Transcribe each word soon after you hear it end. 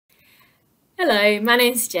Hello, my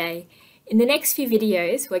name's Jay. In the next few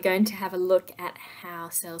videos, we're going to have a look at how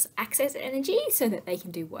cells access energy so that they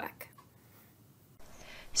can do work.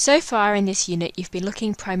 So far in this unit, you've been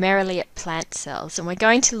looking primarily at plant cells, and we're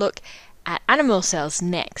going to look at animal cells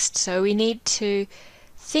next. So we need to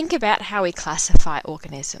think about how we classify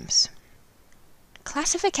organisms.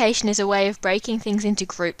 Classification is a way of breaking things into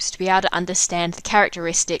groups to be able to understand the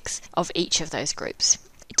characteristics of each of those groups.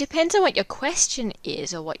 It depends on what your question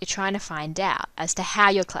is or what you're trying to find out as to how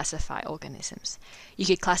you'll classify organisms. You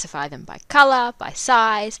could classify them by colour, by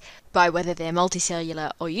size, by whether they're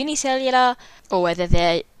multicellular or unicellular, or whether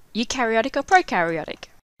they're eukaryotic or prokaryotic.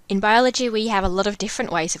 In biology, we have a lot of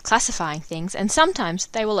different ways of classifying things, and sometimes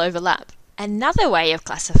they will overlap. Another way of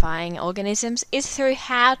classifying organisms is through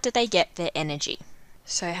how do they get their energy.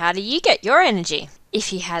 So how do you get your energy?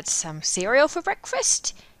 If you had some cereal for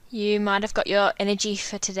breakfast, you might have got your energy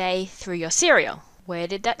for today through your cereal. Where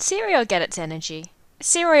did that cereal get its energy?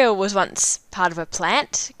 Cereal was once part of a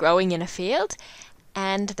plant growing in a field,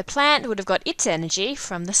 and the plant would have got its energy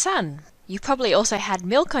from the sun. You probably also had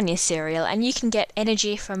milk on your cereal, and you can get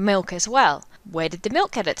energy from milk as well. Where did the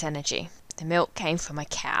milk get its energy? The milk came from a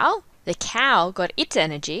cow. The cow got its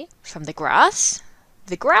energy from the grass.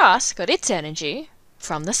 The grass got its energy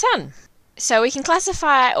from the sun. So we can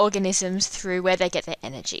classify organisms through where they get their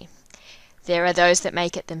energy. There are those that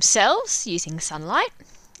make it themselves using sunlight,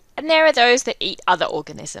 and there are those that eat other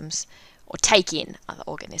organisms or take in other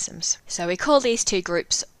organisms. So we call these two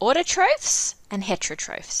groups autotrophs and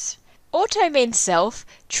heterotrophs. Auto means self,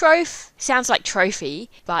 troph sounds like trophy,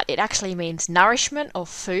 but it actually means nourishment or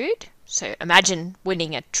food. So imagine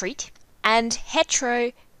winning a treat. And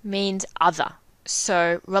hetero means other,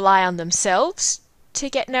 so rely on themselves to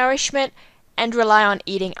get nourishment and rely on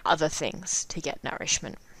eating other things to get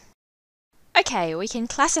nourishment. Okay, we can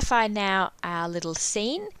classify now our little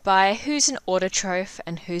scene by who's an autotroph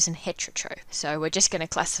and who's an heterotroph. So we're just going to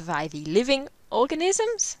classify the living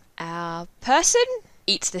organisms. Our person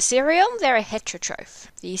eats the cereal, they're a heterotroph.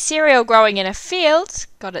 The cereal growing in a field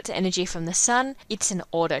got its energy from the sun, it's an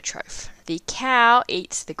autotroph. The cow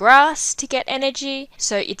eats the grass to get energy,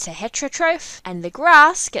 so it's a heterotroph, and the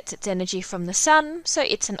grass gets its energy from the sun, so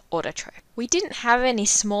it's an autotroph. We didn't have any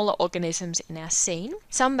smaller organisms in our scene.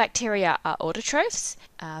 Some bacteria are autotrophs,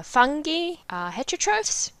 fungi are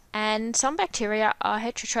heterotrophs, and some bacteria are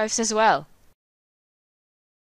heterotrophs as well.